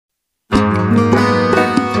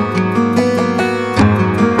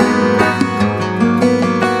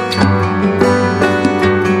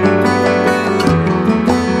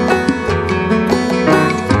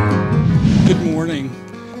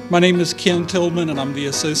My name is Ken Tillman, and I'm the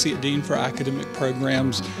Associate Dean for Academic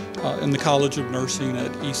Programs in the College of Nursing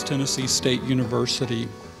at East Tennessee State University.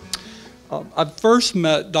 I first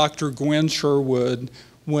met Dr. Gwen Sherwood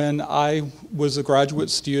when I was a graduate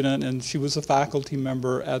student, and she was a faculty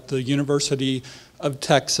member at the University of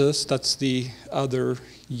Texas. That's the other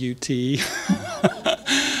UT. The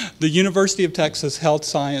University of Texas Health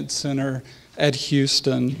Science Center at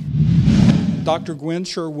Houston. Dr. Gwen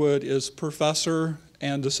Sherwood is Professor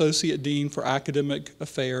and Associate Dean for Academic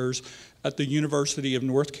Affairs at the University of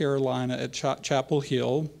North Carolina at Chapel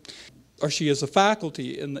Hill. She is a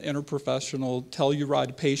faculty in the Interprofessional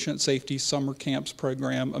Telluride Patient Safety Summer Camps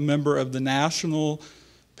Program, a member of the National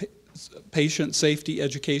Patient Safety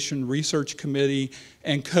Education Research Committee,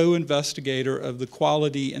 and co-investigator of the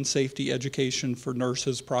Quality and Safety Education for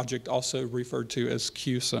Nurses project, also referred to as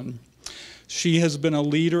C.O.N. She has been a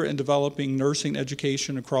leader in developing nursing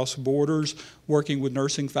education across borders, working with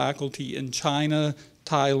nursing faculty in China,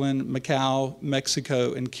 Thailand, Macau,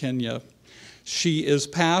 Mexico, and Kenya. She is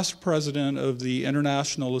past president of the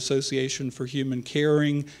International Association for Human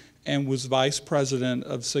Caring and was vice president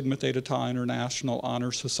of Sigma Theta Tau International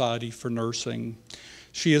Honor Society for Nursing.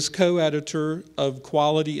 She is co-editor of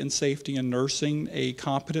Quality and Safety in Nursing, a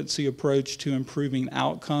competency approach to improving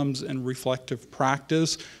outcomes and reflective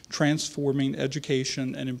practice, transforming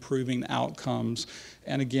education and improving outcomes.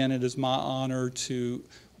 And again, it is my honor to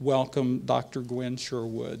welcome Dr. Gwen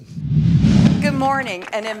Sherwood. Good morning,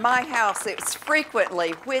 and in my house it's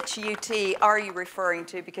frequently, which UT are you referring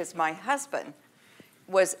to? Because my husband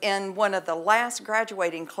was in one of the last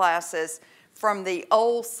graduating classes from the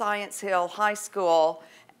old Science Hill High School,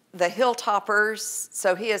 the Hilltoppers,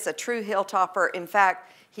 so he is a true Hilltopper. In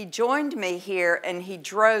fact, he joined me here and he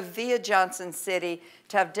drove via Johnson City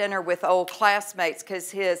to have dinner with old classmates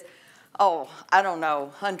because his, I don't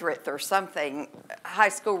know, 100th or something high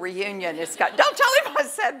school reunion is got, don't tell him I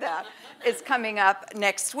said that. It's coming up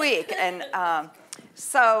next week. And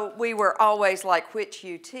so we were always like, which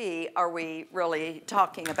UT are we really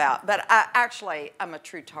talking about? But I'm a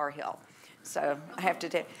true Tar Heel. So I have to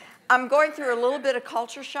do. I'm going through a little bit of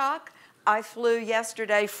culture shock. I flew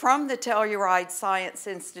yesterday from the Telluride Science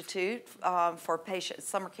Institute for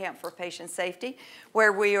summer camp for patient safety,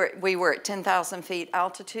 where we were at 10,000 feet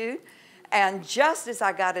altitude. And just as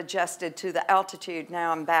I got adjusted to the altitude,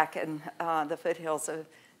 now I'm back in the foothills of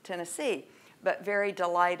Tennessee. But very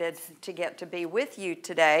delighted to get to be with you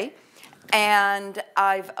today. And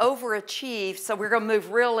I've overachieved, so we're going to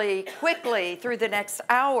move really quickly through the next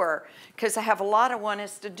hour because I have a lot I want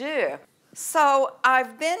us to do. So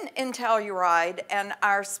I've been in Telluride, and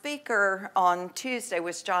our speaker on Tuesday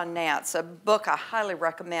was John Nance, a book I highly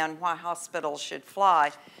recommend, Why Hospitals Should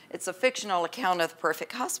Fly. It's a fictional account of the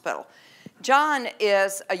perfect hospital. John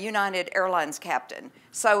is a United Airlines captain,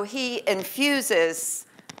 so he infuses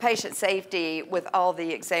patient safety with all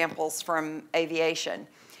the examples from aviation.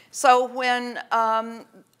 So when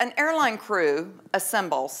an airline crew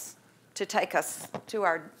assembles to take us to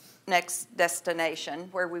our next destination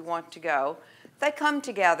where we want to go, they come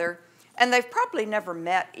together, and they've probably never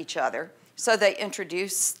met each other, so they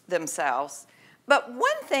introduce themselves. But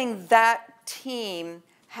one thing that team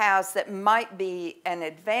has that might be an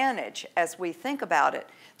advantage as we think about it,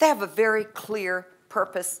 they have a very clear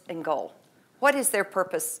purpose and goal. What is their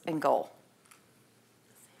purpose and goal?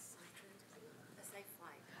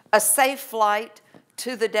 A safe flight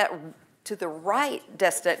to the right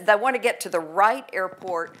destination. They want to get to the right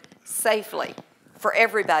airport safely for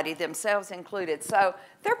everybody, themselves included. So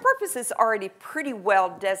their purpose is already pretty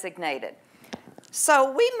well designated.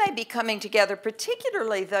 So we may be coming together,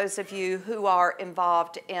 particularly those of you who are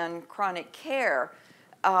involved in chronic care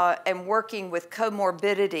and working with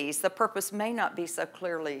comorbidities. The purpose may not be so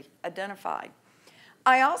clearly identified.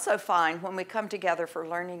 I also find when we come together for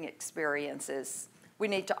learning experiences, we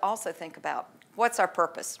need to also think about what's our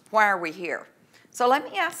purpose? Why are we here? So let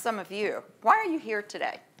me ask some of you, why are you here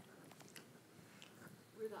today?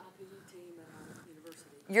 We're the IPE team at our university.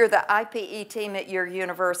 You're the IPE team at your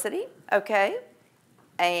university, okay?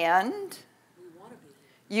 And? We want to be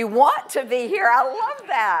here. You want to be here. I love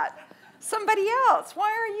that. Somebody else,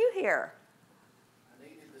 why are you here? I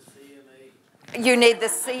needed the CME. You need the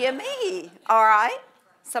CME, all right?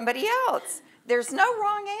 Somebody else. There's no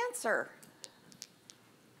wrong answer.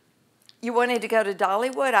 You wanted to go to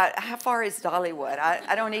Dollywood? How far is Dollywood?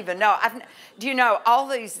 I don't even know. Do you know, all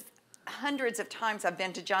these hundreds of times I've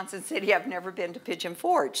been to Johnson City, I've never been to Pigeon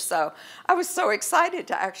Forge. So I was so excited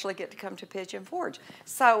to actually get to come to Pigeon Forge.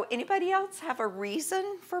 So anybody else have a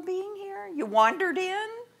reason for being here? You wandered in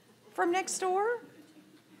from next door?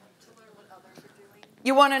 To learn what others are doing.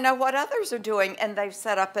 You want to know what others are doing, and they've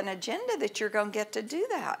set up an agenda that you're going to get to do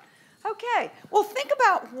that. Okay, well, think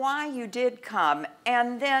about why you did come,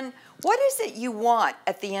 and then what is it you want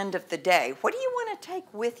at the end of the day? What do you want to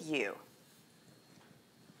take with you?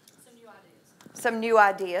 Some new ideas. Some new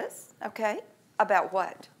ideas, okay. About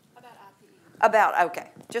what? About IPE. About, okay.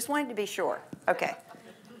 Just wanted to be sure. Okay.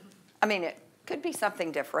 I mean, it could be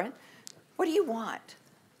something different. What do you want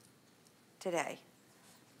today?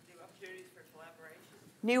 New opportunities for collaboration.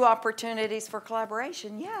 New opportunities for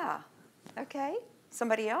collaboration, yeah. Okay.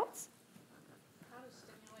 Somebody else? How to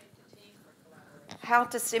stimulate the team for collaboration. How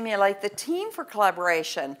to stimulate the team for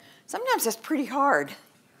collaboration. Sometimes that's pretty hard.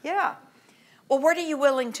 Yeah. Well, what are you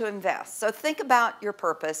willing to invest? So think about your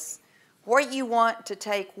purpose, what you want to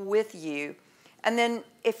take with you, and then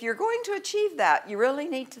if you're going to achieve that, you really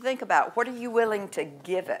need to think about what are you willing to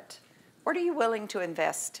give it? What are you willing to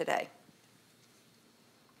invest today?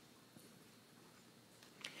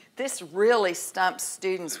 This really stumps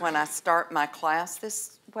students when I start my class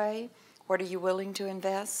this way. What are you willing to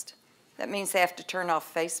invest? That means they have to turn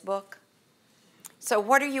off Facebook. So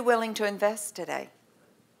what are you willing to invest today?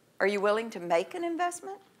 Are you willing to make an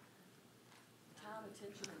investment? Time,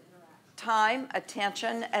 attention, and interaction. Time,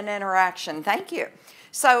 attention, and interaction. Thank you.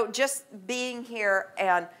 So just being here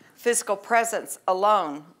and physical presence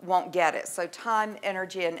alone won't get it. So time,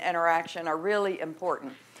 energy, and interaction are really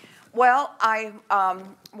important. Well, I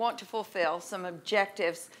want to fulfill some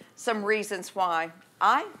objectives, some reasons why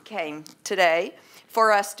I came today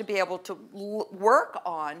for us to be able to work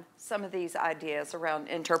on some of these ideas around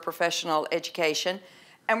interprofessional education.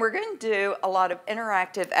 And we're going to do a lot of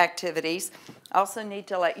interactive activities. I also need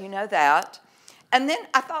to let you know that. And then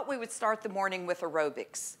I thought we would start the morning with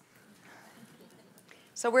aerobics.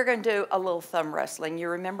 So we're going to do a little thumb wrestling. You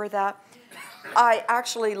remember that? I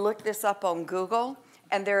actually looked this up on Google,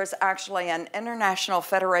 and there's actually an International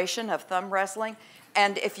Federation of Thumb Wrestling.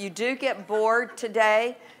 And if you do get bored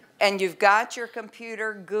today and you've got your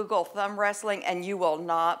computer, Google thumb wrestling, and you will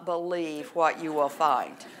not believe what you will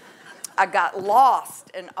find. I got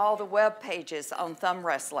lost in all the web pages on thumb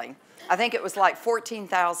wrestling. I think it was like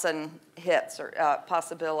 14,000 hits or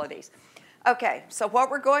possibilities. Okay, so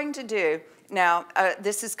what we're going to do now,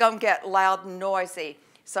 this is going to get loud and noisy,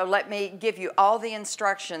 so let me give you all the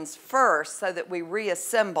instructions first so that we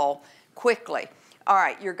reassemble quickly. All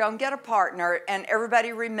right, you're going to get a partner, and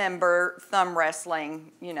everybody remember thumb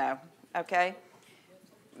wrestling, you know, okay?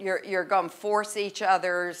 You're going to force each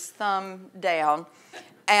other's thumb down.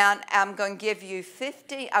 And I'm going to give you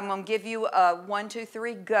 1, 2,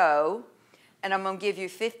 3, go. And I'm going to give you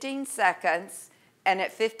 15 seconds. And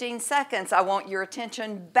at 15 seconds, I want your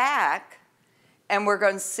attention back. And we're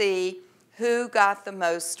going to see who got the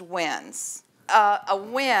most wins. A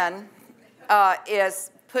win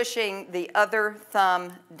is pushing the other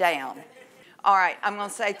thumb down. All right, I'm going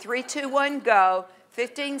to say 3, 2, 1, go.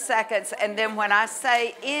 15 seconds. And then when I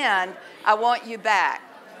say end, I want you back.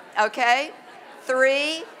 Okay?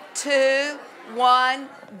 3, 2, 1,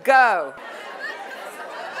 go.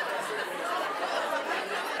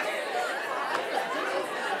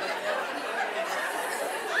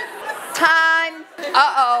 Time.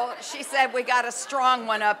 Uh-oh, she said we got a strong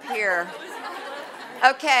one up here.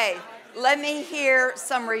 Okay, let me hear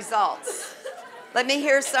some results. Let me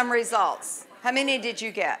hear some results. How many did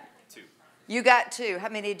you get? 2. You got 2. How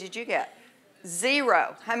many did you get?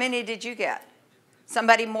 0. How many did you get?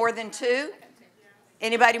 Somebody more than 2?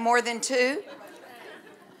 Anybody more than 2?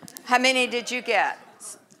 How many did you get?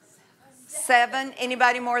 7?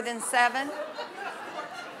 Anybody more than 7?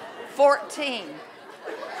 14.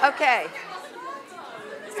 Okay.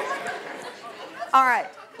 All right.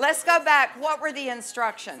 Let's go back. What were the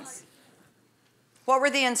instructions? What were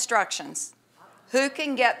the instructions? Who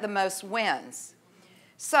can get the most wins?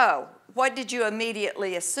 So, what did you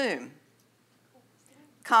immediately assume?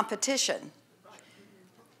 Competition.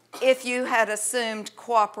 If you had assumed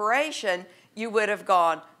cooperation, you would have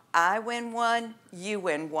gone, I win 1, you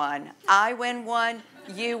win 1. I win 1,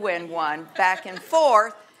 you win 1. Back and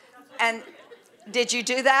forth. And did you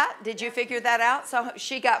do that? Did you figure that out? So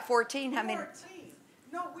she got 14. How many? 14.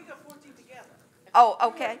 No, we got 14 together. Oh,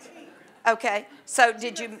 okay. Okay. So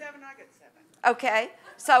did you? 7, I got 7. Okay.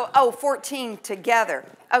 So, 14 together.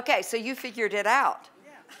 Okay, so you figured it out.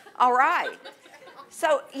 Yeah. All right.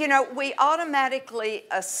 So, you know, we automatically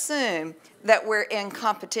assume that we're in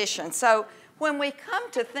competition. So when we come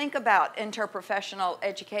to think about interprofessional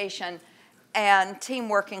education and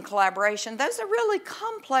teamwork and collaboration, those are really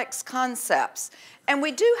complex concepts. And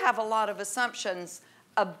we do have a lot of assumptions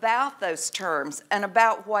about those terms and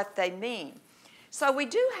about what they mean. So we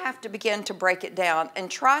do have to begin to break it down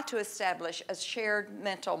and try to establish a shared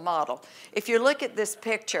mental model. If you look at this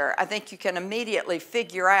picture, I think you can immediately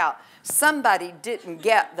figure out somebody didn't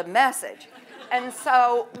get the message. And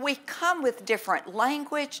so we come with different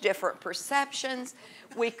language, different perceptions.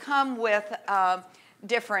 We come with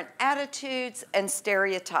different attitudes and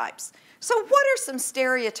stereotypes. So what are some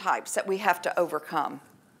stereotypes that we have to overcome?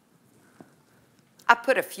 I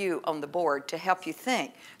put a few on the board to help you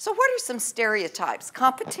think. So what are some stereotypes?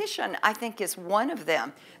 Competition, I think, is one of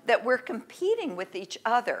them, that we're competing with each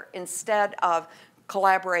other instead of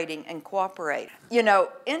collaborating and cooperating. You know,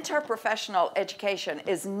 interprofessional education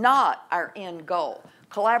is not our end goal.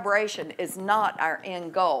 Collaboration is not our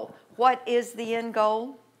end goal. What is the end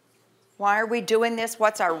goal? Why are we doing this?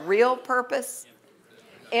 What's our real purpose?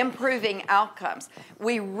 Improving outcomes.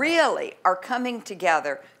 We really are coming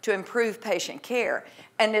together to improve patient care.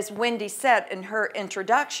 And as Wendy said in her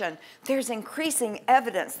introduction, there's increasing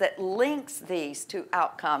evidence that links these to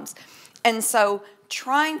outcomes. And so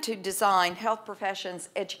trying to design health professions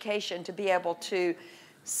education to be able to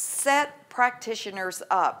set practitioners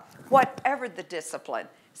up, whatever the discipline,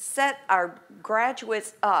 set our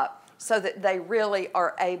graduates up so that they really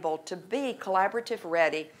are able to be collaborative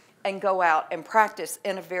ready and go out and practice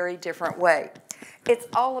in a very different way. It's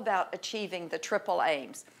all about achieving the triple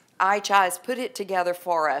aims. IHI has put it together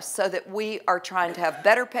for us so that we are trying to have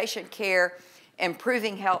better patient care,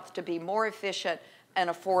 improving health to be more efficient and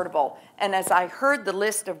affordable. And as I heard the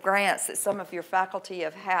list of grants that some of your faculty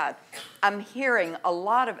have had, I'm hearing a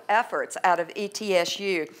lot of efforts out of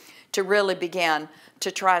ETSU to really begin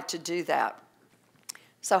to try to do that.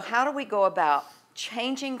 So how do we go about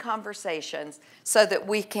changing conversations so that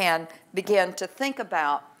we can begin to think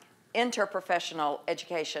about interprofessional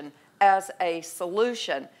education as a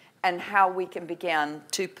solution and how we can begin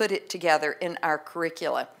to put it together in our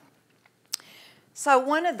curricula? So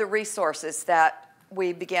one of the resources that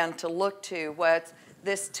we began to look to was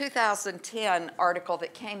this 2010 article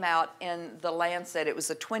that came out in The Lancet. It was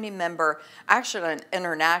a 20-member, actually an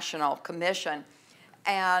international commission,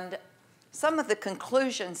 and some of the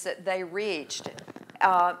conclusions that they reached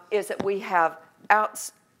is that we have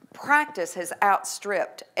practice has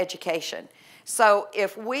outstripped education. So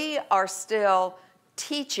if we are still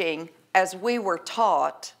teaching as we were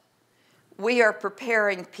taught, we are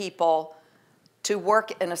preparing people to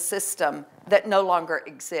work in a system that no longer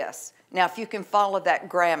exists. Now, if you can follow that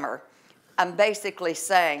grammar, I'm basically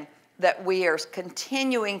saying that we are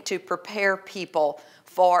continuing to prepare people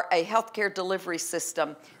for a healthcare delivery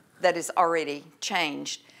system that is already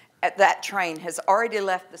changed. That train has already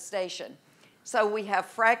left the station. So we have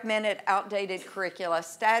fragmented, outdated curricula,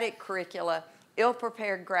 static curricula,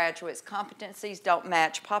 ill-prepared graduates, competencies don't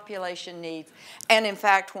match population needs, and in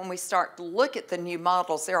fact, when we start to look at the new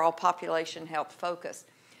models, they're all population health focused.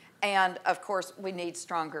 And of course, we need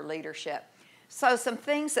stronger leadership. So some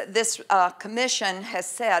things that this commission has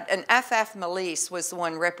said, and Afaf Malise was the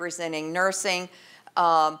one representing nursing.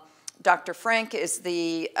 Dr. Frank is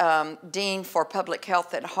the Dean for Public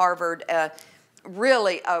Health at Harvard,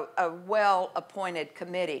 really a well-appointed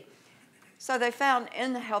committee. So they found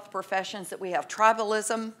in the health professions that we have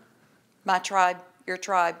tribalism, my tribe, your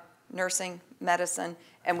tribe, nursing, medicine,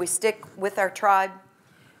 and we stick with our tribe,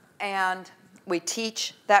 and we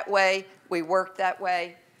teach that way, we work that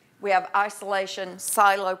way. We have isolation,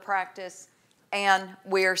 silo practice, and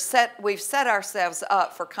we've set ourselves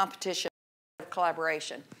up for competition and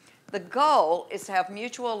collaboration. The goal is to have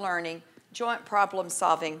mutual learning, joint problem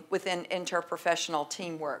solving within interprofessional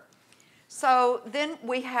teamwork. So then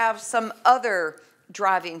we have some other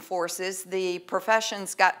driving forces. The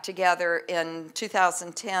professions got together in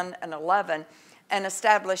 2010 and 11 and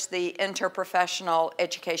established the interprofessional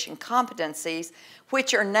education competencies,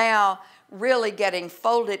 which are now really getting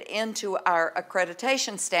folded into our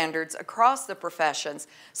accreditation standards across the professions.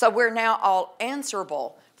 So we're now all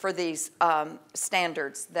answerable for these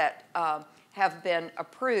standards that have been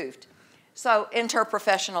approved. So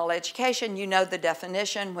interprofessional education, you know the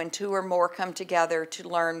definition, when two or more come together to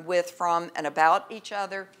learn with, from, and about each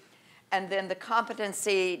other. And then the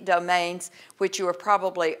competency domains, which you are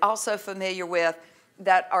probably also familiar with,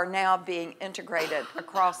 that are now being integrated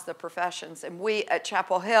across the professions. And we at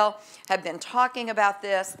Chapel Hill have been talking about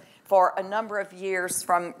this for a number of years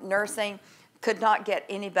from nursing. Could not get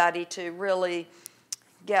anybody to really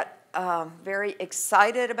get very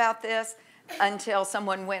excited about this until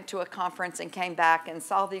someone went to a conference and came back and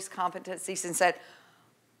saw these competencies and said,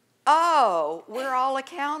 oh, we're all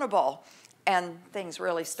accountable. And things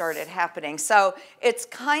really started happening. So it's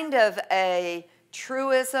kind of a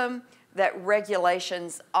truism that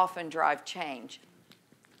regulations often drive change.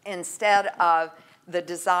 instead of the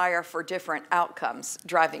desire for different outcomes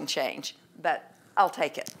driving change, but I'll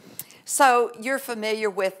take it. So you're familiar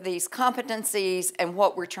with these competencies and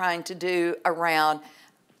what we're trying to do around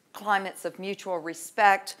climates of mutual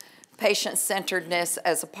respect, patient-centeredness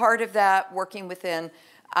as a part of that, working within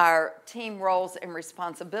our team roles and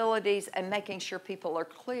responsibilities, and making sure people are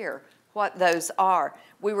clear what those are.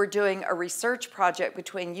 We were doing a research project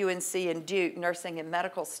between UNC and Duke, nursing and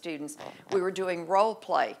medical students. We were doing role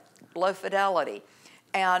play, low fidelity,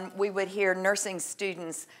 and we would hear nursing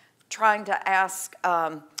students trying to ask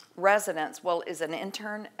residents, well, is an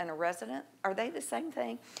intern and a resident, are they the same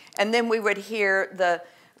thing? And then we would hear the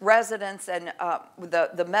residents and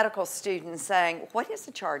the medical students saying, what is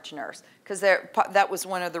a charge nurse? Because that was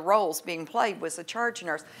one of the roles being played, was a charge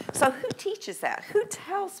nurse. So who teaches that? Who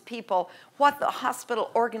tells people what the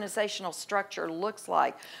hospital organizational structure looks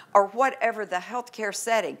like, or whatever the healthcare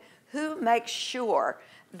setting? Who makes sure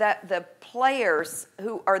that the players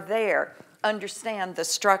who are there understand the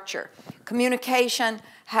structure? Communication,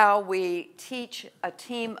 how we teach a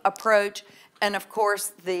team approach, and of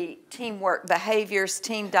course the teamwork behaviors,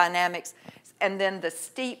 team dynamics, and then the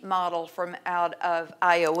STEEP model from out of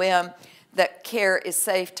IOM, that care is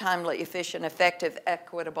safe, timely, efficient, effective,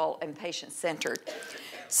 equitable, and patient-centered.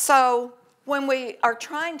 So when we are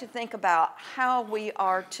trying to think about how we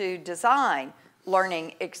are to design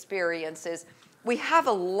learning experiences, we have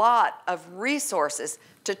a lot of resources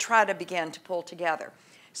to try to begin to pull together.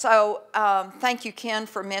 So thank you, Ken,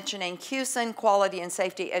 for mentioning C.O.N, Quality and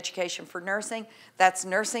Safety Education for Nursing. That's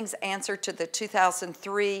nursing's answer to the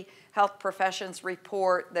 2003 Health Professions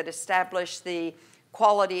Report that established the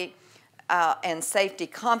quality and safety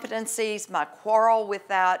competencies. My quarrel with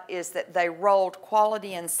that is that they rolled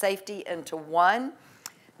quality and safety into one.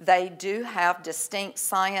 They do have distinct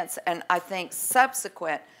science, and I think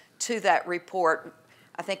subsequent to that report,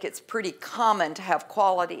 I think it's pretty common to have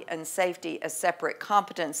quality and safety as separate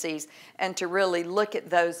competencies and to really look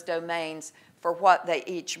at those domains for what they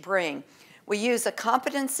each bring. We use a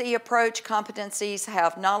competency approach. Competencies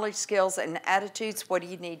have knowledge, skills, and attitudes. What do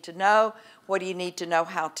you need to know? What do you need to know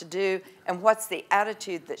how to do? And what's the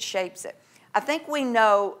attitude that shapes it? I think we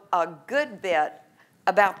know a good bit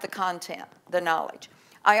about the content, the knowledge.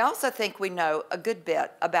 I also think we know a good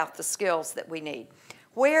bit about the skills that we need.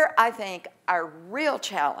 Where I think our real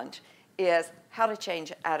challenge is how to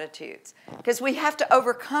change attitudes, because we have to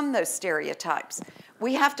overcome those stereotypes.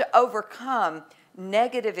 We have to overcome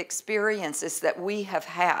negative experiences that we have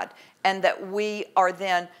had and that we are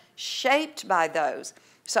then shaped by those.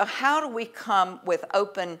 So how do we come with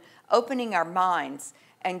opening our minds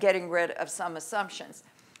and getting rid of some assumptions?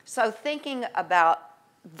 So thinking about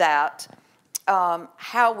that,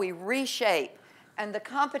 how we reshape, and the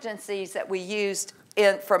competencies that we used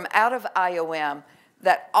from out of IOM,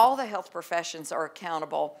 that all the health professions are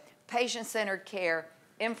accountable: patient-centered care,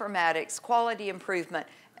 informatics, quality improvement,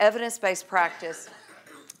 evidence-based practice,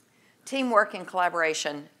 teamwork and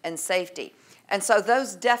collaboration, and safety. And so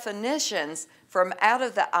those definitions from out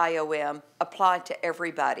of the IOM apply to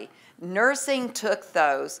everybody. Nursing took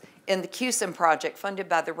those in the C.O.N project funded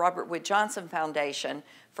by the Robert Wood Johnson Foundation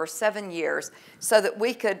for 7 years so that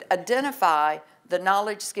we could identify the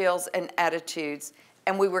knowledge, skills, and attitudes,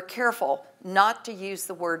 and we were careful not to use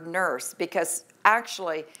the word nurse, because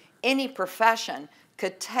actually any profession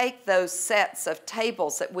could take those sets of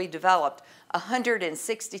tables that we developed,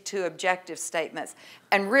 162 objective statements,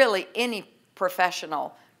 and really any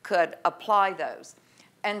professional could apply those.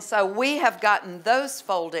 And so we have gotten those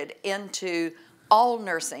folded into all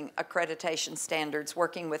nursing accreditation standards,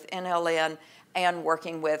 working with NLN and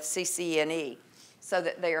working with CCNE, so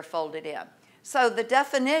that they are folded in. So the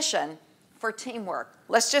definition for teamwork,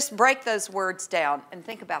 let's just break those words down and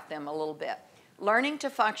think about them a little bit. Learning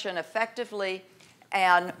to function effectively,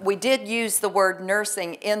 and we did use the word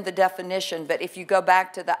nursing in the definition, but if you go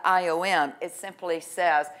back to the IOM, it simply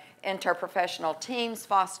says interprofessional teams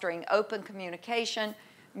fostering open communication,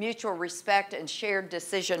 mutual respect, and shared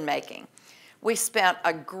decision-making. We spent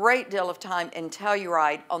a great deal of time in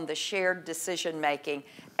Telluride on the shared decision-making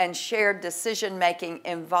and shared decision-making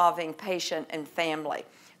involving patient and family,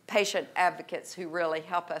 patient advocates who really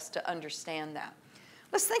help us to understand that.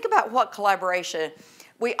 Let's think about what collaboration.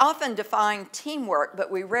 We often define teamwork,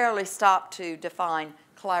 but we rarely stop to define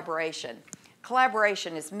collaboration.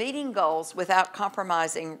 Collaboration is meeting goals without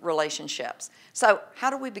compromising relationships. So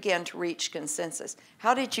how do we begin to reach consensus?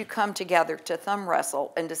 How did you come together to thumb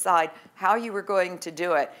wrestle and decide how you were going to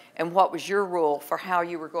do it and what was your rule for how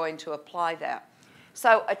you were going to apply that?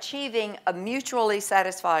 So achieving a mutually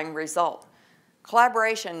satisfying result.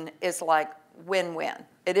 Collaboration is like win-win.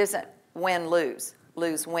 It isn't win-lose.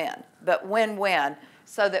 lose-win, but win-win,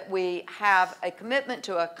 so that we have a commitment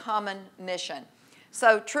to a common mission.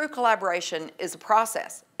 So true collaboration is a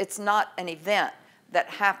process. It's not an event that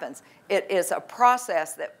happens. It is a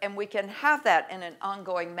process that, and we can have that in an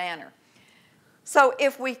ongoing manner. So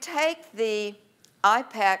if we take the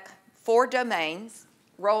IPEC 4 domains,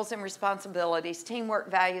 roles and responsibilities, teamwork,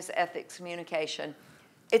 values, ethics, communication,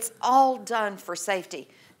 it's all done for safety.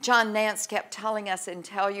 John Nance kept telling us in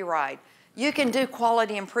Telluride, you can do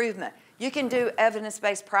quality improvement. You can do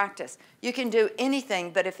evidence-based practice. You can do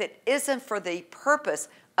anything, but if it isn't for the purpose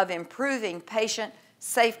of improving patient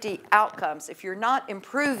safety outcomes, if you're not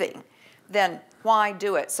improving, then why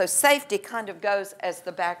do it? So safety kind of goes as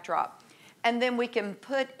the backdrop. And then we can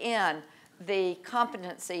put in the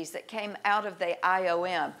competencies that came out of the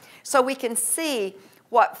IOM. So we can see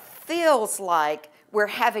what feels like we're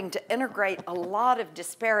having to integrate a lot of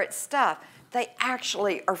disparate stuff. They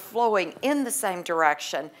actually are flowing in the same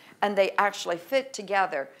direction, and they actually fit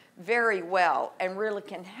together very well and really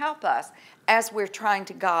can help us as we're trying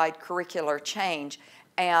to guide curricular change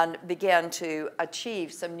and begin to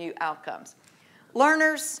achieve some new outcomes.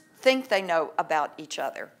 Learners think they know about each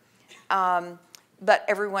other, but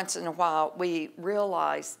every once in a while we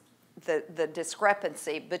realize the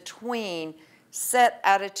discrepancy between set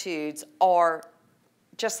attitudes or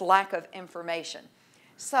just lack of information.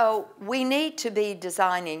 So we need to be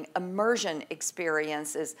designing immersion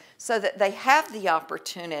experiences so that they have the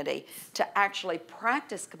opportunity to actually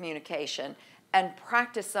practice communication and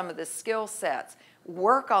practice some of the skill sets,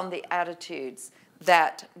 work on the attitudes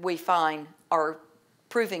that we find are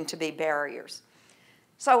proving to be barriers.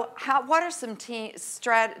 So what are some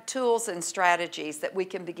tools and strategies that we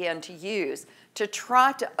can begin to use to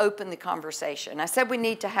try to open the conversation? I said we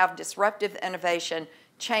need to have disruptive innovation,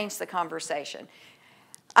 change the conversation.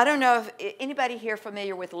 I don't know if anybody here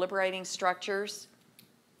familiar with liberating structures.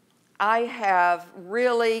 I have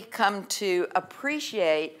really come to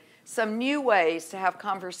appreciate some new ways to have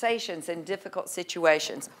conversations in difficult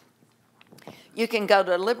situations. You can go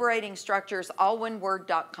to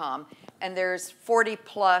liberatingstructures.alloneword.com, and there's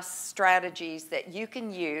 40+ strategies that you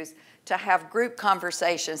can use to have group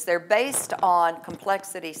conversations. They're based on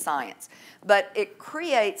complexity science, but it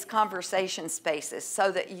creates conversation spaces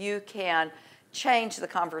so that you can change the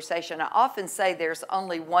conversation. I often say there's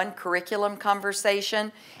only one curriculum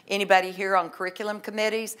conversation. Anybody here on curriculum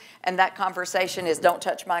committees? And that conversation is, don't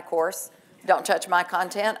touch my course, don't touch my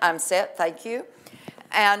content, I'm set, thank you.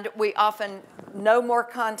 And we often, no more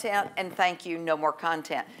content, and thank you, no more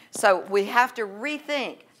content. So we have to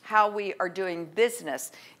rethink how we are doing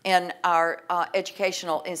business in our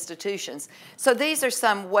educational institutions. So these are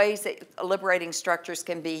some ways that liberating structures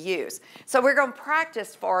can be used. So we're going to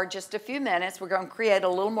practice for just a few minutes. We're going to create a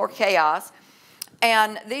little more chaos.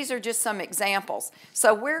 And these are just some examples.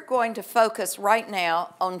 So we're going to focus right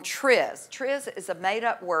now on TRIZ. TRIZ is a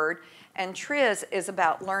made-up word, and TRIZ is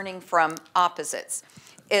about learning from opposites.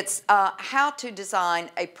 It's how to design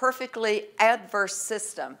a perfectly adverse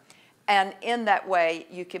system. And in that way,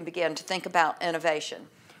 you can begin to think about innovation.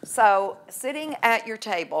 So sitting at your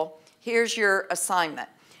table, here's your assignment.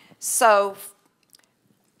 So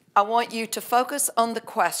I want you to focus on the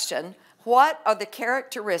question, what are the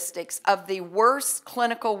characteristics of the worst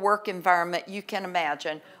clinical work environment you can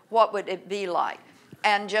imagine? What would it be like?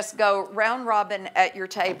 And just go round robin at your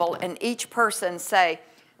table, and each person say,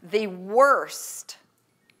 the worst,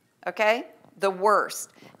 okay? The worst.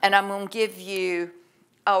 And I'm going to give you,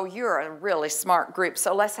 oh, you're a really smart group,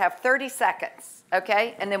 so let's have 30 seconds,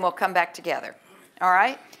 okay? And then we'll come back together, all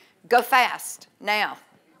right? Go fast, now.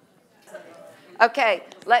 Okay,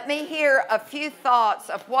 let me hear a few thoughts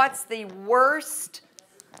of what's the worst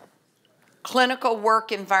clinical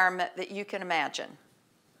work environment that you can imagine.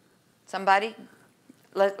 Somebody?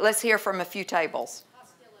 Let's hear from a few tables.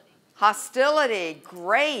 Hostility,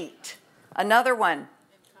 great. Another one.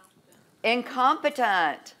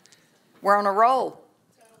 Incompetent. We're on a roll.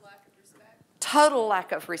 Total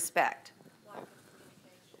lack of respect.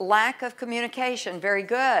 Lack of communication, very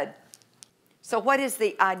good. So what is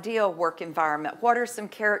the ideal work environment? What are some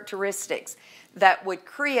characteristics that would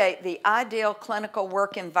create the ideal clinical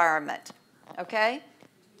work environment? Okay,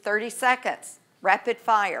 30 seconds, rapid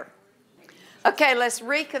fire. Okay, let's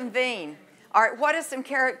reconvene. All right, what are some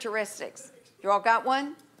characteristics? You all got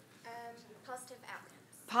one? Positive outcomes.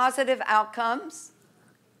 Positive outcomes.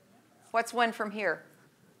 What's one from here?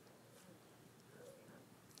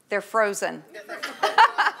 They're frozen. A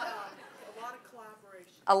lot of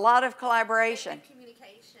collaboration. A lot of collaboration.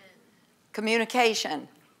 Communication. Communication.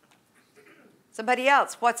 Somebody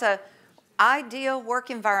else, what's a ideal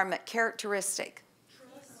work environment characteristic?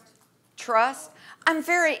 Trust. I'm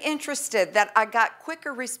very interested that I got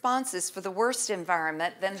quicker responses for the worst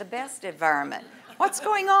environment than the best environment. What's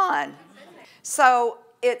going on? So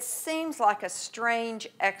it seems like a strange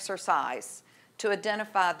exercise to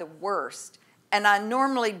identify the worst. And I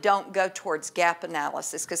normally don't go towards gap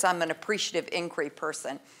analysis because I'm an appreciative inquiry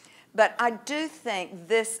person. But I do think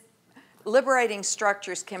this liberating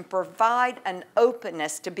structures can provide an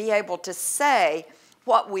openness to be able to say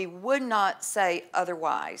what we would not say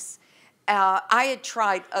otherwise. I had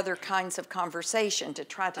tried other kinds of conversation to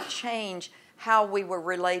try to change how we were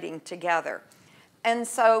relating together. And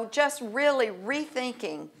so just really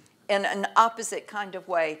rethinking in an opposite kind of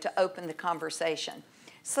way to open the conversation.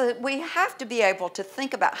 So we have to be able to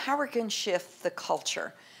think about how we're going to shift the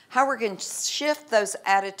culture, how we're going to shift those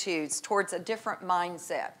attitudes towards a different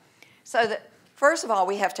mindset. So that, first of all,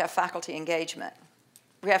 we have to have faculty engagement.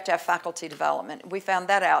 We have to have faculty development. We found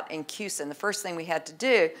that out in C.O.N. The first thing we had to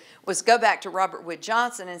do was go back to Robert Wood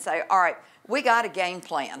Johnson and say, all right, we got a game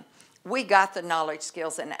plan. We got the knowledge,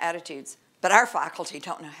 skills, and attitudes, but our faculty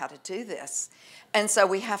don't know how to do this. And so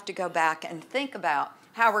we have to go back and think about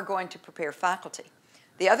how we're going to prepare faculty.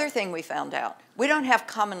 The other thing we found out, we don't have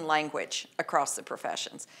common language across the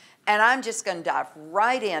professions. And I'm just going to dive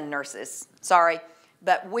right in, nurses, sorry,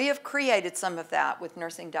 but we have created some of that with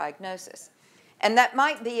nursing diagnosis. And that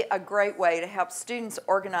might be a great way to help students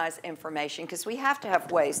organize information, because we have to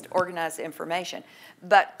have ways to organize information.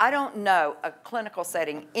 But I don't know a clinical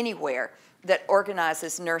setting anywhere that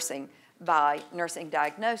organizes nursing by nursing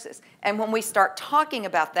diagnosis. And when we start talking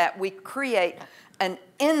about that, we create an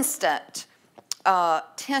instant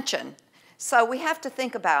tension. So we have to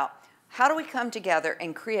think about how do we come together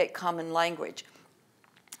and create common language.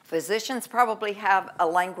 Physicians probably have a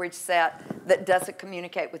language set that doesn't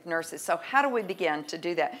communicate with nurses. So how do we begin to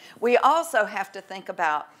do that? We also have to think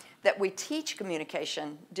about that we teach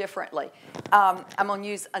communication differently. I'm going to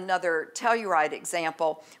use another Telluride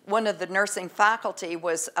example. One of the nursing faculty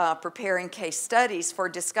was preparing case studies for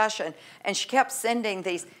discussion, and she kept sending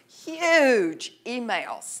these huge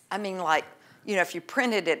emails. I mean, like, you know, if you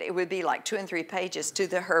printed it, it would be like 2 and 3 pages to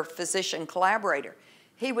her physician collaborator.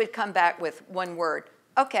 He would come back with one word,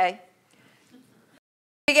 okay.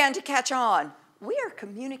 Began to catch on. We are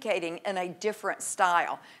communicating in a different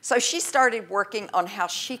style. So she started working on how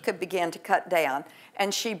she could begin to cut down,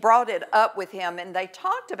 and she brought it up with him, and they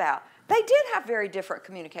talked about, they did have very different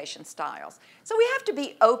communication styles. So we have to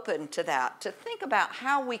be open to that, to think about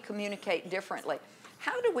how we communicate differently.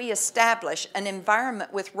 How do we establish an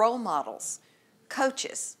environment with role models,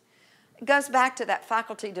 coaches? It goes back to that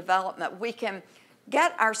faculty development. We can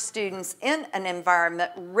get our students in an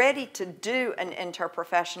environment ready to do an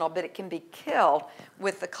interprofessional, but it can be killed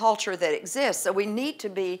with the culture that exists. So we need to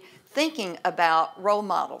be thinking about role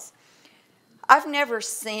models. I've never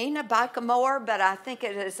seen a bicomower, but I think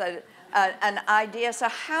it is an idea. So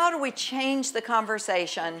how do we change the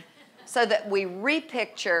conversation so that we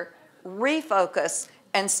repicture, refocus,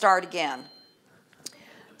 and start again?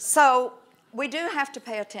 So we do have to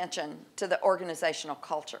pay attention to the organizational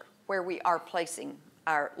culture, where we are placing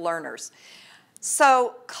our learners.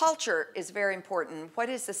 So culture is very important. What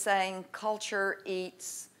is the saying? Culture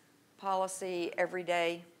eats policy every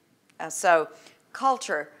day. So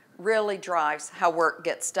culture really drives how work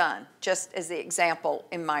gets done, just as the example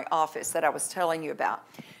in my office that I was telling you about.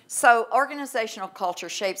 So organizational culture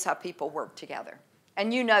shapes how people work together.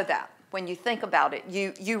 And you know that. When you think about it,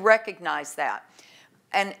 you recognize that.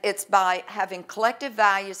 And it's by having collective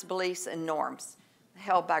values, beliefs, and norms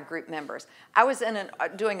held by group members. I was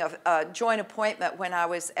doing a joint appointment when I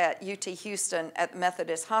was at UT Houston at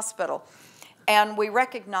Methodist Hospital, and we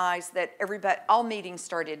recognized that all meetings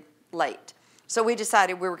started late. So we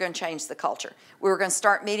decided we were going to change the culture. We were going to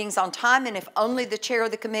start meetings on time, and if only the chair of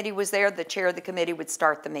the committee was there, the chair of the committee would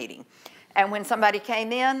start the meeting. And when somebody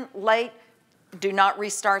came in late, do not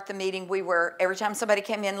restart the meeting. Every time somebody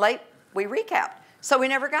came in late, we recapped. So we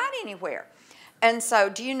never got anywhere. And so,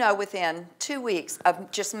 do you know, within 2 weeks of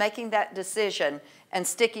just making that decision and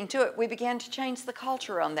sticking to it, we began to change the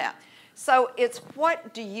culture on that. So it's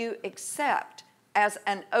what do you accept as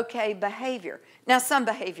an okay behavior? Now, some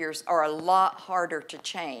behaviors are a lot harder to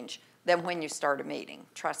change than when you start a meeting.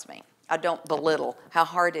 Trust me. I don't belittle how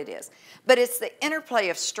hard it is. But it's the interplay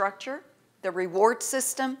of structure, the reward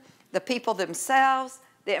system, the people themselves,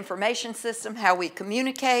 the information system, how we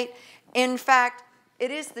communicate. In fact, it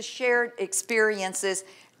is the shared experiences,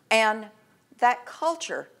 and that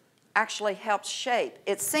culture actually helps shape.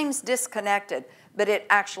 It seems disconnected, but it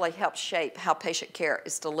actually helps shape how patient care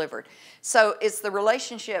is delivered. So it's the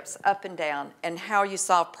relationships up and down and how you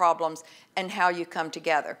solve problems and how you come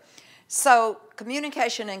together. So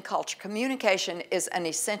communication and culture. Communication is an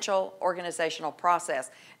essential organizational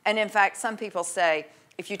process. And in fact, some people say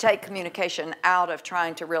if you take communication out of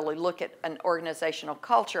trying to really look at an organizational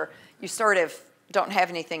culture, you sort of don't have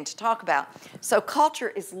anything to talk about. So culture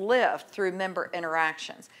is lived through member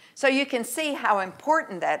interactions. So you can see how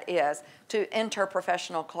important that is to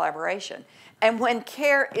interprofessional collaboration. And when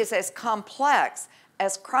care is as complex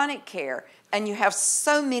as chronic care, and you have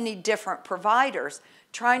so many different providers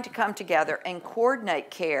trying to come together and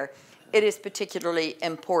coordinate care, it is particularly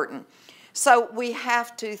important. So we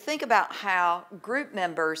have to think about how group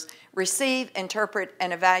members receive, interpret,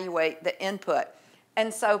 and evaluate the input.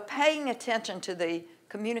 And so paying attention to the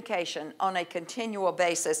communication on a continual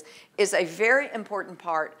basis is a very important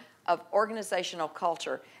part of organizational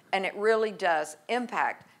culture, and it really does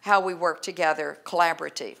impact how we work together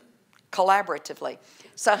collaboratively.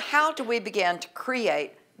 So how do we begin to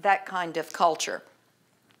create that kind of culture?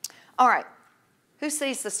 All right, who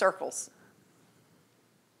sees the circles?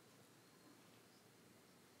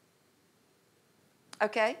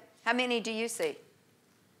 Okay, how many do you see?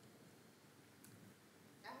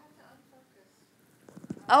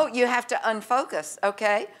 Oh, you have to unfocus,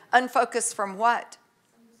 okay. Unfocus from what?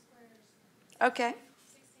 Okay.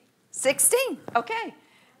 16, okay.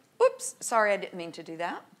 Oops, sorry, I didn't mean to do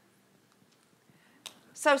that.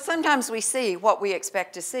 So sometimes we see what we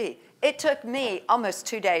expect to see. It took me almost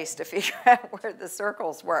 2 days to figure out where the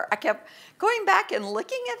circles were. I kept going back and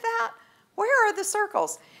looking at that. Where are the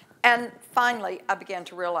circles? And finally, I began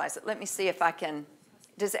to realize it. Let me see if I can.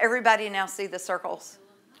 Does everybody now see the circles?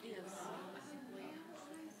 Yes.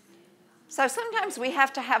 So sometimes we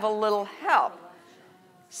have to have a little help.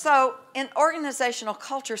 So in organizational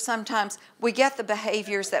culture, sometimes we get the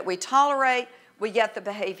behaviors that we tolerate, we get the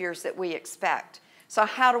behaviors that we expect. So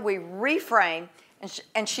how do we reframe?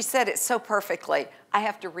 And she said it so perfectly, I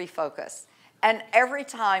have to refocus. And every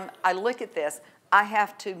time I look at this, I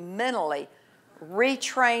have to mentally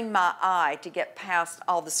retrain my eye to get past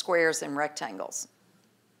all the squares and rectangles.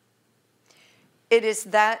 It is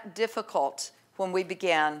that difficult when we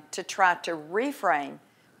begin to try to reframe,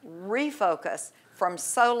 refocus from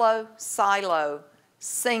solo, silo,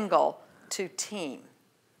 single to team.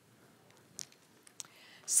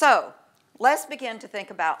 So let's begin to think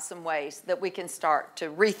about some ways that we can start to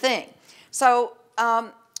rethink. So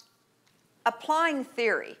applying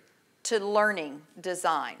theory to learning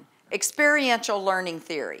design, experiential learning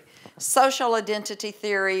theory, social identity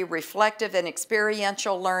theory, reflective and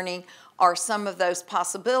experiential learning are some of those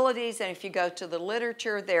possibilities. And if you go to the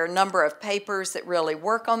literature, there are a number of papers that really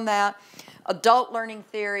work on that. Adult learning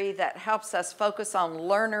theory that helps us focus on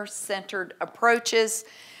learner-centered approaches.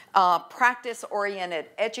 Practice-oriented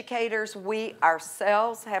educators, we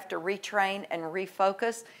ourselves have to retrain and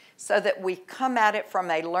refocus so that we come at it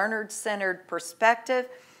from a learner-centered perspective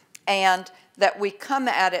and that we come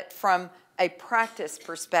at it from a practice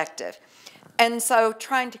perspective. And so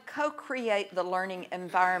trying to co-create the learning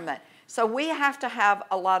environment. So we have to have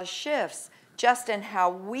a lot of shifts just in how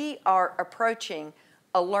we are approaching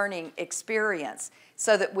a learning experience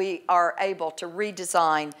so that we are able to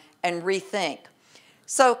redesign and rethink.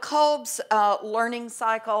 So Kolb's learning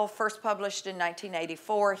cycle, first published in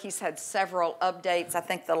 1984. He's had several updates. I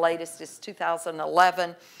think the latest is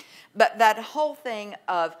 2011. But that whole thing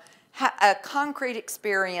of a concrete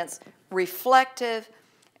experience, reflective,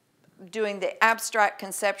 doing the abstract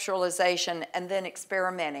conceptualization, and then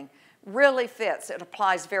experimenting really fits. It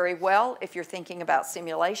applies very well if you're thinking about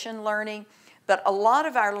simulation learning. But a lot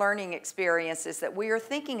of our learning experiences that we are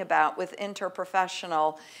thinking about with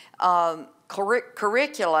interprofessional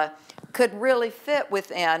curricula could really fit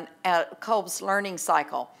within Kolb's learning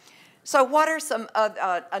cycle. So what are some,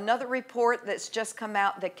 another report that's just come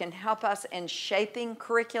out that can help us in shaping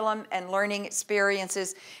curriculum and learning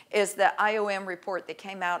experiences is the IOM report that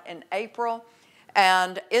came out in April.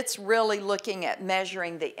 And it's really looking at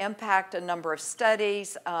measuring the impact, a number of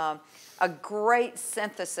studies, a great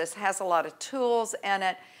synthesis, has a lot of tools in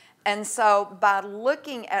it. And so by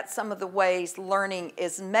looking at some of the ways learning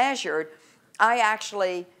is measured, I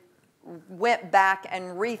actually went back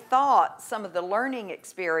and rethought some of the learning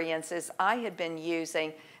experiences I had been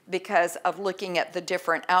using because of looking at the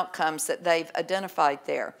different outcomes that they've identified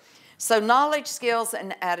there. So knowledge, skills,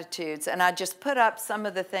 and attitudes, and I just put up some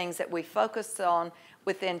of the things that we focused on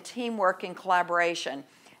within teamwork and collaboration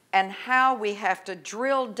and how we have to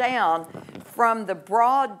drill down from the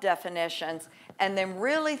broad definitions and then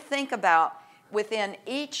really think about within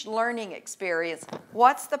each learning experience,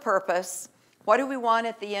 what's the purpose, what do we want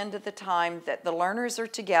at the end of the time that the learners are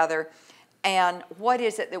together, and what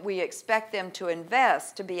is it that we expect them to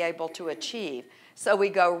invest to be able to achieve. So we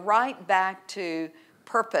go right back to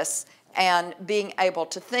purpose and being able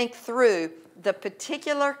to think through the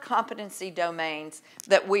particular competency domains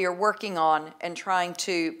that we are working on and trying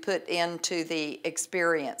to put into the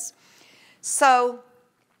experience. So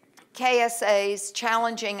KSAs,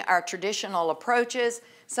 challenging our traditional approaches.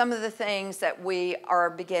 Some of the things that we are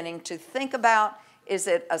beginning to think about, is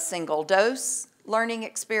it a single dose learning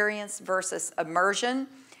experience versus immersion?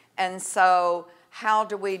 And so how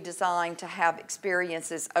do we design to have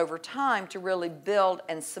experiences over time to really build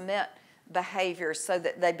and cement behaviors so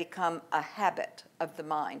that they become a habit of the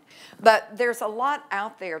mind? But there's a lot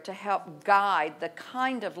out there to help guide the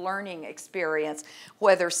kind of learning experience,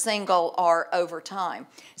 whether single or over time.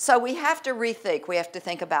 So we have to rethink. We have to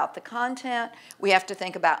think about the content. We have to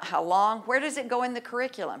think about how long. Where does it go in the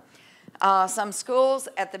curriculum? Some schools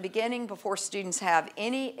at the beginning, before students have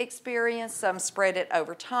any experience, some spread it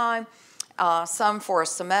over time, some for a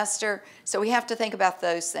semester. So we have to think about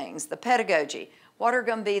those things. The pedagogy. What are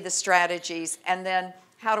going to be the strategies, and then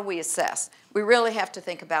how do we assess? We really have to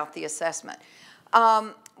think about the assessment.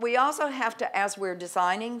 We also have to, as we're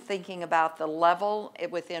designing, thinking about the level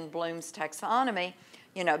within Bloom's taxonomy,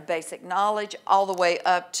 you know, basic knowledge, all the way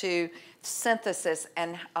up to synthesis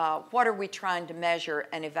and what are we trying to measure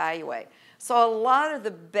and evaluate. So a lot of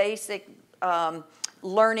the basic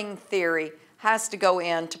learning theory has to go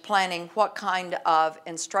into planning what kind of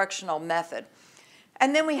instructional method.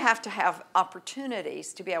 And then we have to have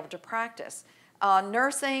opportunities to be able to practice.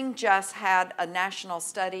 Nursing just had a national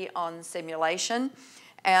study on simulation,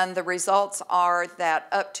 and the results are that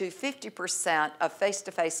up to 50% of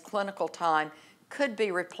face-to-face clinical time could be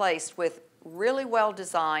replaced with really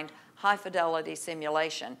well-designed, high-fidelity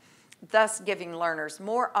simulation, thus giving learners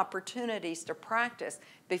more opportunities to practice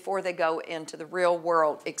before they go into the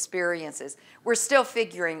real-world experiences. We're still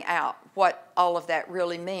figuring out what all of that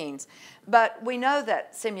really means, but we know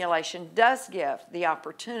that simulation does give the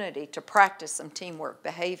opportunity to practice some teamwork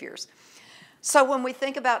behaviors. So when we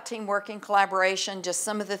think about teamwork and collaboration, just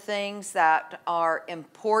some of the things that are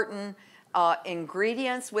important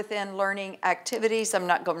ingredients within learning activities. I'm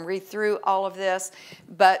not going to read through all of this,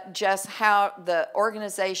 but just how the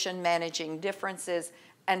organization managing differences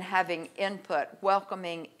and having input,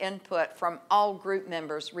 welcoming input from all group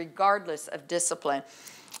members regardless of discipline.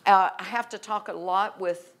 I have to talk a lot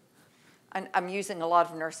with, I'm using a lot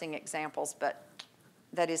of nursing examples, but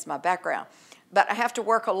that is my background. But I have to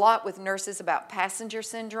work a lot with nurses about passenger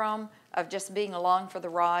syndrome, of just being along for the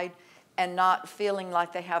ride and not feeling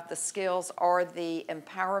like they have the skills or the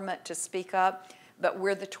empowerment to speak up. But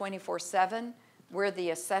we're the 24/7, we're the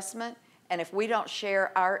assessment, and if we don't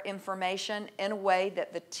share our information in a way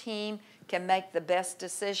that the team can make the best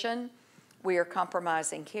decision, we are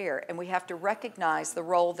compromising care. And we have to recognize the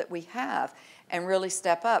role that we have and really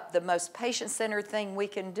step up. The most patient-centered thing we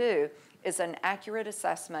can do is an accurate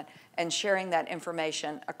assessment and sharing that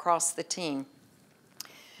information across the team.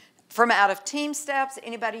 From out of team steps,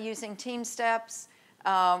 anybody using team steps?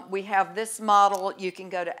 We have this model. You can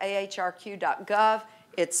go to ahrq.gov.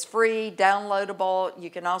 It's free, downloadable. You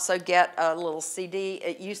can also get a little CD.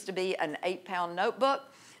 It used to be an 8-pound notebook.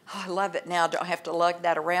 Oh, I love it now. Don't have to lug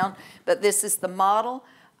that around. But this is the model.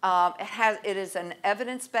 It is an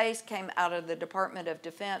evidence-based, came out of the Department of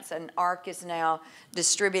Defense, and ARC is now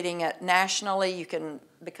distributing it nationally. You can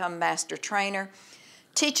become master trainer.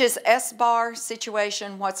 Teaches SBAR,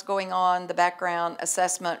 situation, what's going on, the background,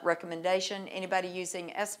 assessment, recommendation. Anybody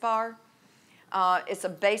using SBAR? It's a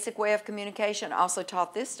basic way of communication. I also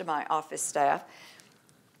taught this to my office staff.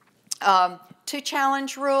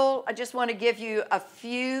 Two-challenge rule, I just want to give you a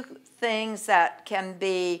few things that can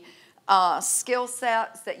be skill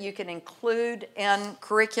sets that you can include in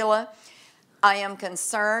curricula. I am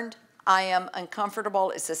concerned. I am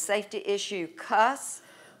uncomfortable. It's a safety issue. Cuss.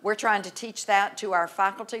 We're trying to teach that to our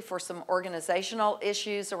faculty for some organizational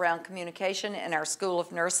issues around communication in our School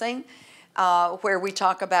of Nursing, where we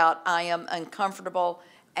talk about I am uncomfortable,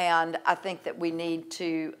 and I think that we need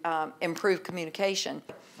to improve communication.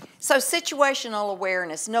 So situational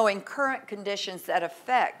awareness, knowing current conditions that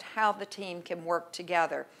affect how the team can work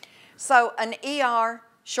together. So an ER,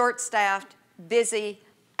 short-staffed, busy,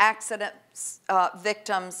 accident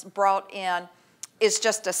victims brought in is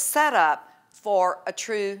just a setup for a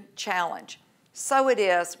true challenge. So it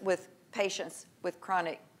is with patients with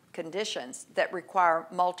chronic conditions that require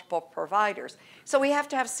multiple providers. So we have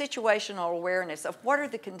to have situational awareness of what are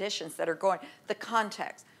the conditions that are going, the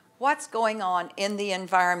context, what's going on in the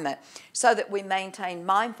environment, so that we maintain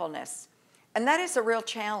mindfulness. And that is a real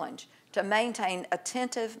challenge, to maintain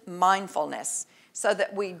attentive mindfulness so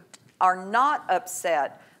that we are not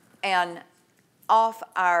upset and off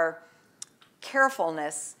our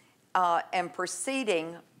carefulness and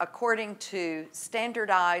proceeding according to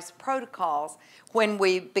standardized protocols when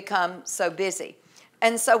we become so busy.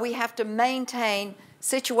 And so we have to maintain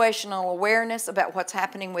situational awareness about what's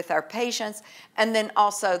happening with our patients, and then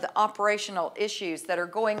also the operational issues that are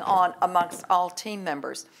going on amongst all team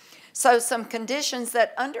members. So some conditions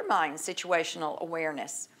that undermine situational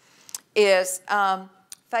awareness is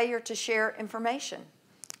failure to share information.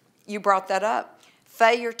 You brought that up.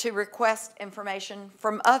 Failure to request information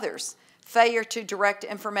from others. Failure to direct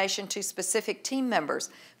information to specific team members.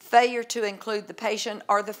 Failure to include the patient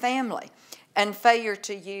or the family. And failure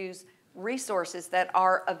to use resources that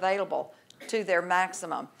are available to their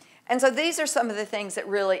maximum. And so these are some of the things that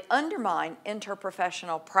really undermine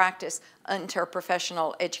interprofessional practice,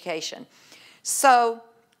 interprofessional education. So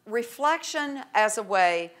reflection as a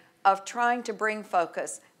way of trying to bring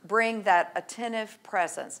focus, bring that attentive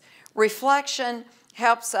presence. Reflection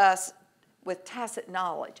helps us with tacit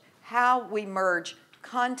knowledge, how we merge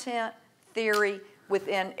content, theory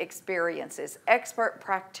within experiences. Expert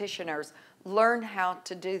practitioners learn how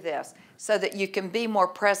to do this so that you can be more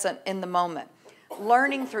present in the moment.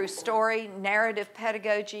 Learning through story, narrative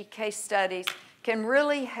pedagogy, case studies can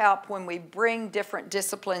really help when we bring different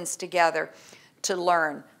disciplines together to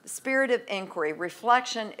learn. The spirit of inquiry,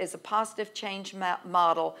 reflection is a positive change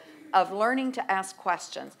model of learning to ask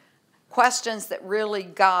questions, questions that really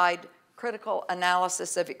guide critical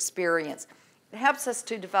analysis of experience. It helps us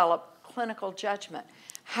to develop clinical judgment.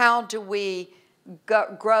 How do we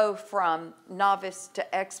grow from novice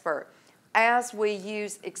to expert? As we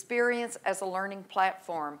use experience as a learning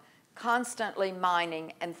platform, constantly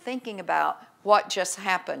mining and thinking about what just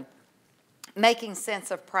happened, making sense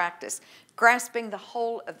of practice, grasping the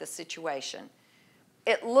whole of the situation.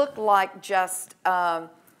 It looked like just a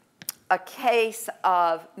case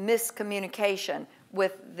of miscommunication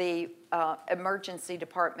with the emergency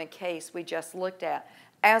department case we just looked at.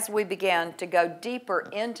 As we began to go deeper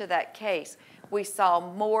into that case, we saw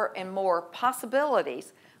more and more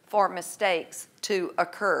possibilities for mistakes to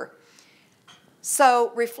occur.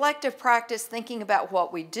 So reflective practice, thinking about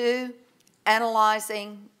what we do,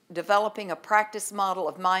 analyzing, developing a practice model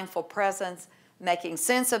of mindful presence, making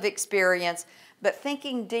sense of experience, but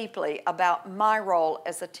thinking deeply about my role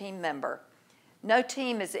as a team member. No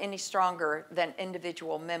team is any stronger than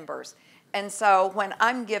individual members. And so when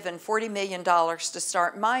I'm given $40 million to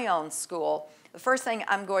start my own school, the first thing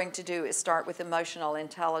I'm going to do is start with emotional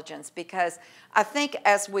intelligence, because I think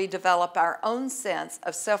as we develop our own sense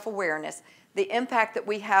of self-awareness, the impact that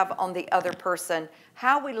we have on the other person,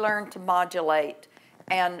 how we learn to modulate,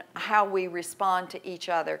 and how we respond to each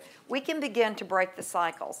other, we can begin to break the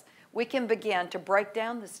cycles. We can begin to break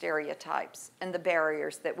down the stereotypes and the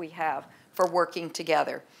barriers that we have for working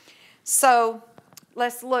together. So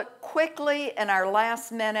let's look quickly in our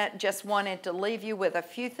last minute. Just wanted to leave you with a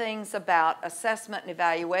few things about assessment and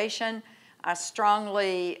evaluation. I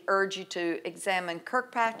strongly urge you to examine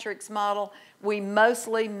Kirkpatrick's model. We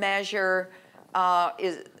mostly measure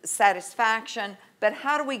satisfaction, but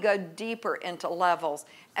how do we go deeper into levels?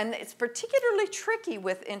 And it's particularly tricky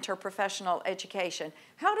with interprofessional education.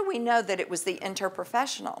 How do we know that it was the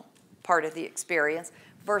interprofessional part of the experience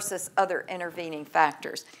versus other intervening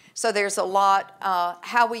factors? So there's a lot,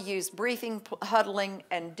 how we use briefing, huddling,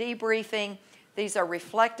 and debriefing. These are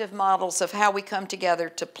reflective models of how we come together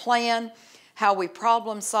to plan, how we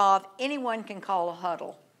problem solve. Anyone can call a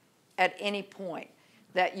huddle at any point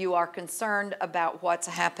that you are concerned about what's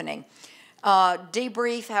happening.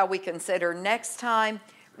 Debrief, how we consider next time.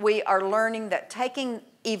 We are learning that taking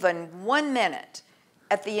even 1 minute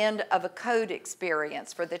at the end of a code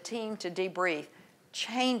experience for the team to debrief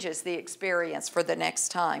changes the experience for the next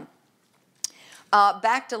time.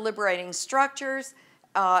 Back to liberating structures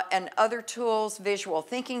and other tools, visual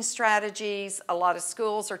thinking strategies. A lot of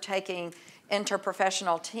schools are taking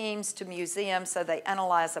interprofessional teams to museums so they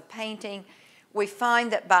analyze a painting. We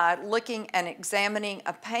find that by looking and examining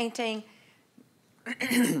a painting,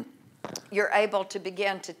 you're able to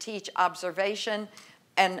begin to teach observation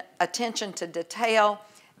and attention to detail.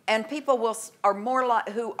 And people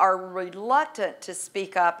who are reluctant to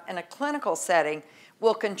speak up in a clinical setting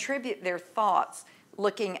will contribute their thoughts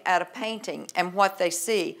looking at a painting and what they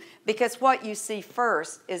see, because what you see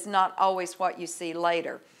first is not always what you see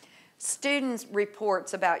later. Students'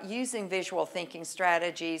 reports about using visual thinking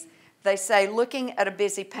strategies, they say looking at a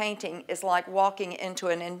busy painting is like walking into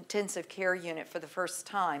an intensive care unit for the first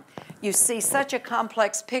time. You see such a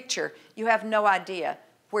complex picture, you have no idea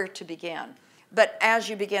where to begin. But as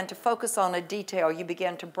you begin to focus on a detail, you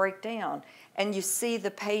begin to break down. and you see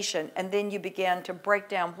the patient, and then you begin to break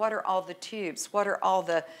down what are all the tubes, what are all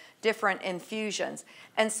the different infusions.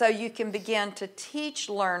 And so you can begin to teach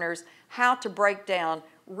learners how to break down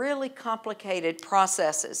really complicated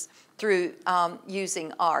processes through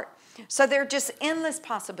using art. So there are just endless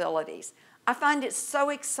possibilities. I find it so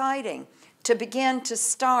exciting to begin to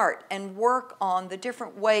start and work on the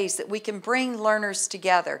different ways that we can bring learners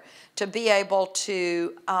together to be able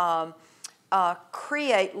to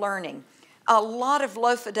create learning. A lot of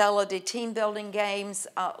low-fidelity team-building games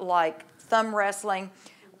like thumb wrestling.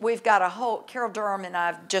 We've got a whole, Carol Durham and I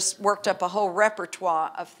have just worked up a whole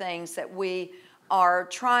repertoire of things that we are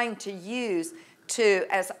trying to use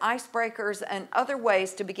as icebreakers and other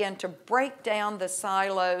ways to begin to break down the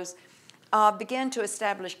silos, begin to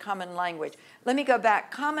establish common language. Let me go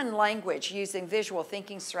back. Common language using visual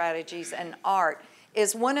thinking strategies and art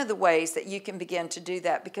is one of the ways that you can begin to do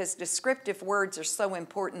that, because descriptive words are so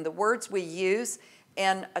important. The words we use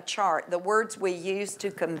in a chart, the words we use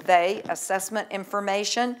to convey assessment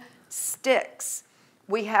information sticks.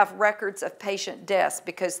 We have records of patient deaths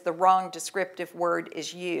because the wrong descriptive word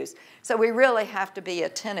is used. So we really have to be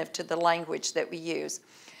attentive to the language that we use.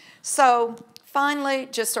 So finally,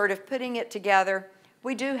 just sort of putting it together,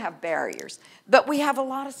 we do have barriers, but we have a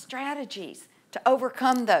lot of strategies to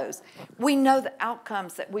overcome those. We know the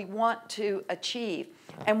outcomes that we want to achieve,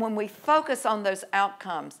 and when we focus on those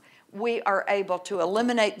outcomes, we are able to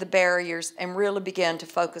eliminate the barriers and really begin to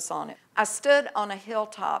focus on it. I stood on a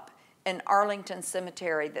hilltop in Arlington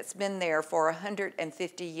Cemetery that's been there for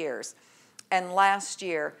 150 years, and last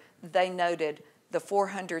year they noted the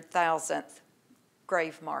 400,000th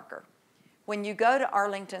grave marker. When you go to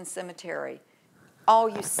Arlington Cemetery, all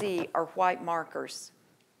you see are white markers.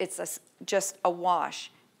 It's just a wash,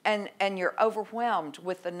 and you're overwhelmed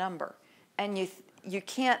with the number, and you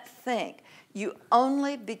can't think. You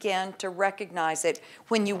only begin to recognize it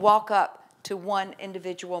when you walk up to one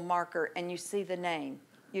individual marker and you see the name,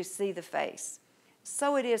 you see the face.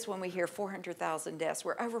 So it is when we hear 400,000 deaths,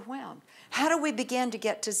 we're overwhelmed. How do we begin to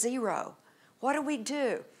get to zero? What do we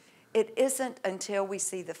do? It isn't until we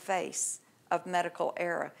see the face of medical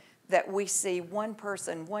error that we see one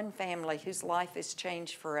person, one family whose life is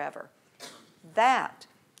changed forever. That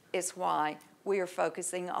is why we are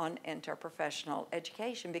focusing on interprofessional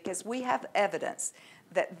education, because we have evidence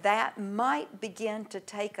that that might begin to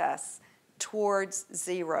take us towards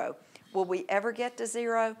zero. Will we ever get to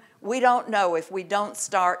zero? We don't know if we don't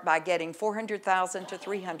start by getting 400,000 to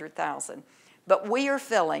 300,000. But we are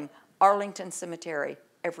filling Arlington Cemetery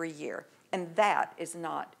every year, and that is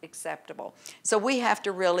not acceptable. So we have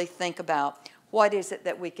to really think about what is it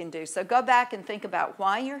that we can do. So go back and think about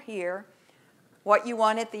why you're here, what you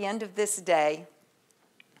want at the end of this day,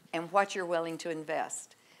 and what you're willing to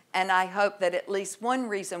invest. And I hope that at least one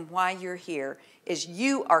reason why you're here is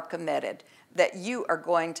you are committed that you are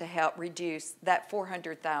going to help reduce that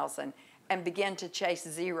 400,000 and begin to chase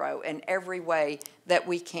zero in every way that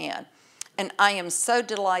we can. And I am so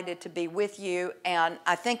delighted to be with you, and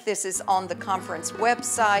I think this is on the conference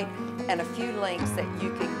website and a few links that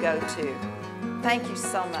you can go to. Thank you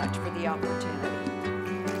so much for the opportunity.